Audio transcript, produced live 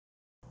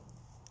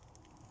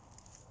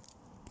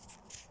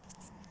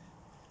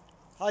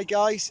Hi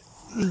guys,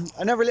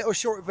 another little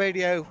short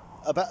video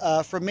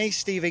about, from me,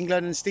 Steve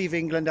England, and Steve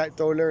England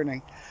Outdoor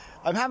Learning.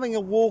 I'm having a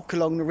walk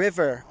along the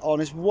river on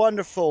this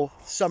wonderful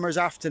summer's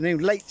afternoon,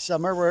 late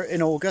summer, we're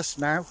in August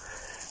now.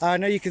 I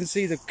know you can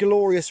see the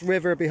glorious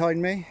river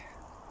behind me.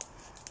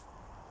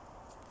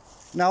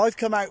 Now I've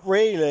come out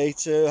really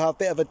to have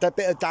a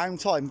bit of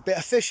downtime, a bit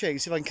of fishing,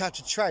 see if I can catch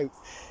a trout.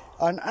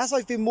 And as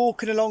I've been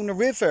walking along the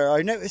river,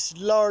 I noticed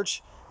a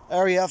large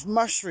area of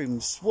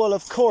mushrooms. Well,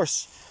 of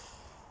course,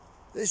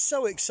 it's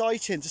so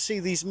exciting to see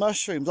these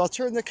mushrooms. I'll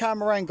turn the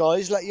camera around,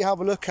 guys, let you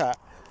have a look at.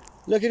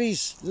 Look at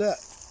these, look,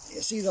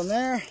 you see them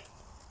there?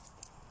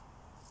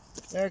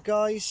 There,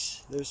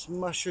 guys, there's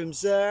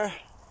mushrooms there.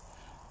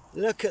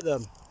 Look at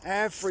them,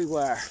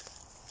 everywhere.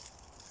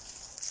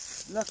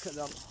 Look at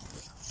them,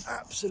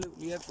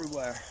 absolutely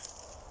everywhere.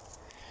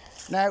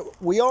 Now,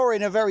 we are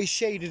in a very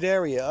shaded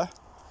area,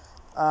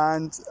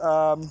 and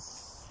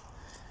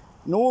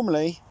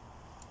normally,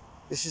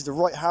 this is the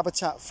right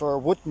habitat for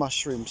wood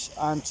mushrooms,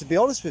 and to be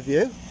honest with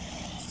you,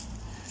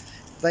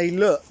 they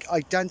look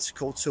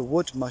identical to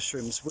wood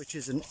mushrooms, which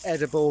is an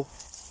edible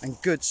and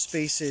good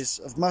species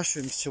of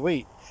mushrooms to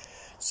eat.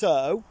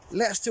 So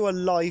let's do a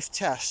live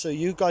test so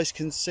you guys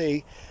can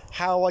see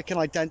how I can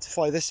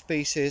identify this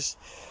species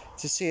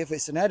to see if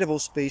it's an edible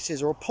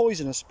species or a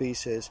poisonous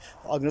species.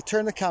 I'm going to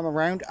turn the camera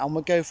around and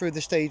we'll go through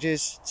the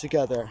stages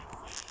together.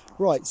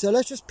 Right, so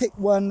let's just pick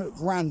one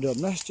random.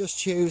 Let's just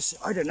choose,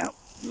 I don't know,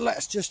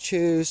 let's just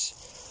choose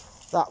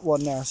that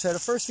one there. So the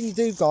first thing you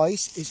do,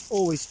 guys, is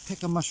always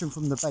pick a mushroom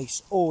from the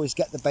base. Always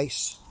get the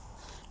base.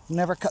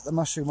 Never cut the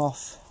mushroom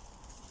off.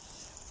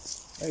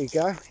 There you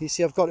go. You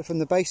see I've got it from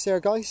the base there,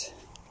 guys.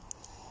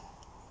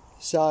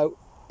 So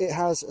it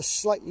has a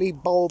slightly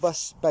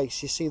bulbous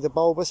base. You see the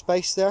bulbous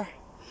base there?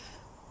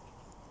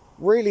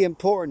 Really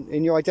important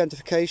in your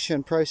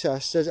identification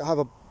process. Does it have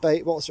a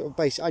base? What sort of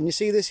base? And you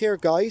see this here,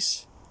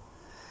 guys?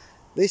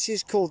 This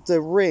is called the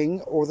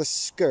ring or the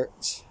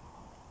skirt.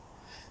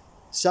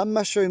 Some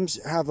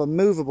mushrooms have a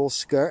movable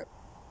skirt,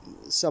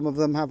 some of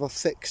them have a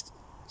fixed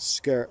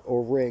skirt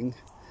or ring,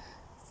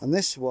 and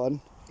this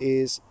one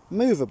is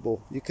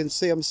movable. You can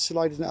see I'm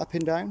sliding it up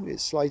and down, it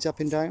slides up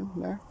and down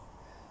there.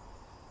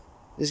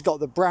 It's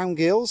got the brown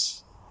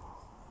gills.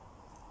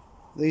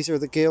 These are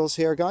the gills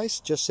here,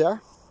 guys, just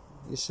there,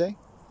 you see.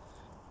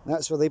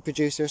 That's where they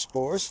produce their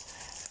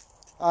spores.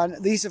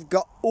 And these have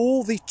got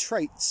all the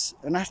traits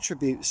and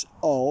attributes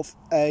of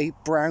a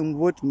brown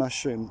wood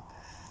mushroom.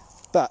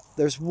 But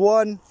there's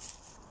one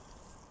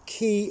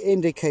key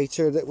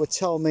indicator that would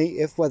tell me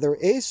if whether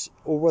it is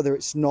or whether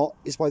it's not,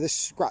 is by the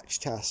scratch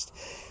test.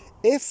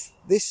 If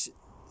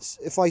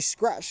I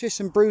scratch this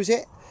and bruise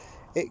it,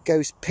 it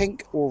goes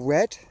pink or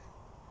red.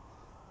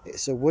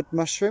 It's a wood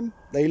mushroom.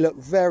 They look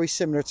very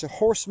similar to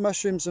horse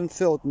mushrooms and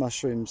field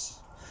mushrooms.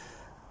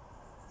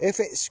 If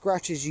it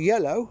scratches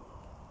yellow,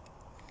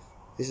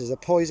 this is a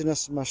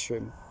poisonous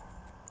mushroom.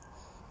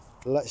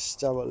 Let's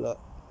have a look.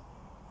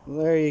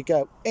 There you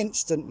go,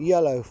 instant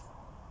yellow.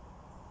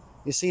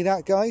 You see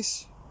that,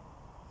 guys?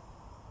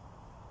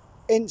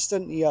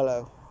 Instant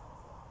yellow.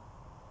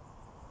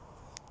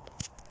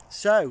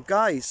 So,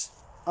 guys,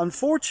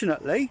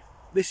 unfortunately,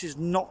 this is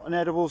not an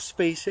edible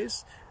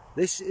species.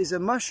 This is a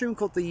mushroom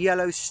called the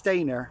yellow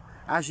stainer,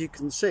 as you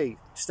can see,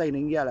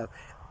 staining yellow.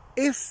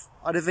 If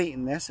I'd have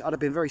eaten this, I'd have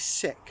been very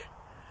sick.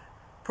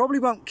 Probably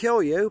won't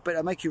kill you, but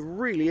it'll make you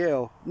really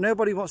ill.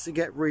 Nobody wants to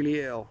get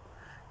really ill.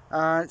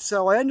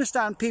 So I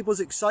understand people's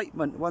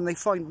excitement when they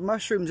find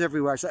mushrooms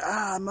everywhere. It's like,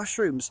 ah,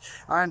 mushrooms.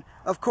 And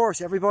of course,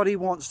 everybody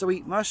wants to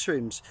eat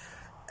mushrooms.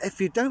 If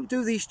you don't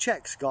do these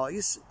checks,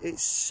 guys,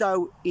 it's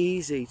so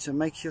easy to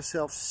make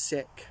yourself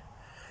sick.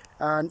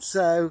 And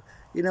so,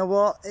 you know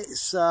what?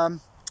 It's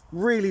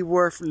really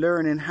worth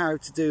learning how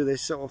to do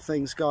this sort of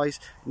things, guys.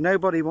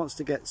 Nobody wants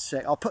to get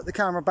sick. I'll put the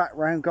camera back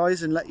round,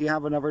 guys, and let you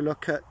have another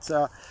look at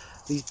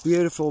these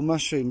beautiful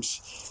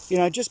mushrooms. You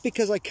know, just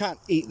because I can't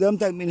eat them,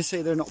 don't mean to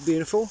say they're not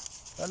beautiful.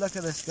 But look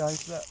at this,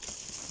 guys, look.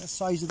 The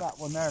size of that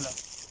one there, look.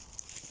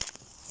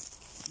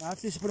 Now,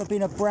 if this would have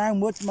been a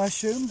brown wood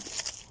mushroom,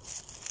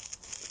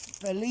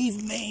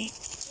 believe me,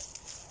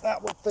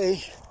 that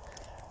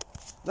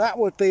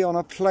would be on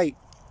a plate,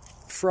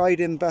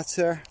 fried in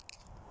butter,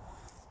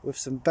 with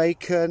some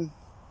bacon,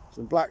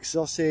 some black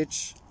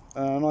sausage,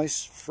 and a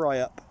nice fry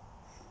up.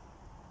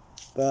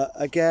 But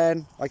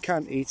again, I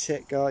can't eat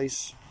it,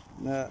 guys.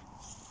 No,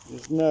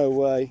 there's no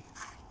way.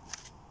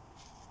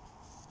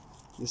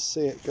 You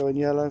see it going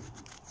yellow.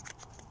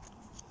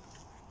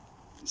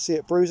 You see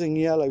it bruising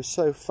yellow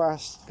so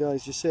fast,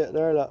 guys. You see it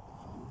there, look.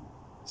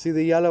 See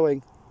the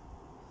yellowing.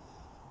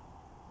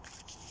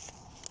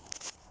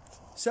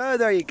 So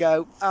there you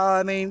go.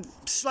 I mean,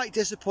 slight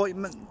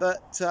disappointment,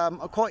 but I'm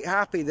quite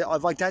happy that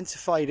I've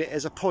identified it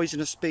as a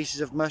poisonous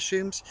species of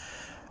mushrooms,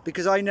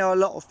 because I know a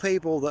lot of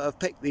people that have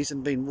picked these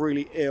and been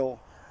really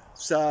ill.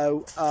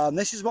 So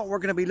this is what we're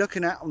going to be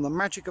looking at on the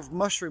Magic of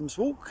Mushrooms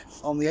walk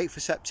on the 8th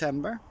of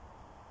September.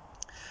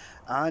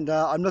 And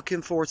I'm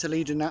looking forward to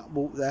leading that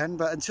walk then.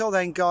 But until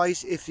then,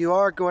 guys, if you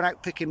are going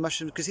out picking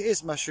mushrooms, because it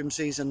is mushroom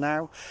season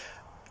now,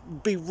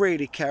 be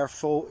really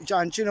careful.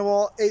 And do you know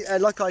what,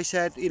 like I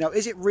said, you know,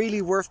 is it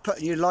really worth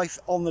putting your life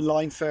on the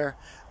line for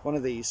one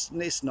of these?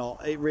 It's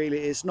not. It really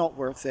is not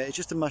worth it. It's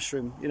just a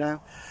mushroom, you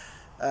know.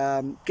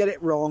 Get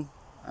it wrong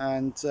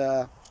and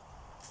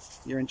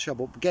you're in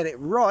trouble. But get it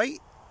right,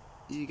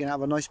 you can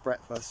have a nice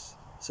breakfast.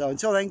 So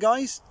until then,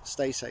 guys,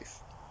 stay safe.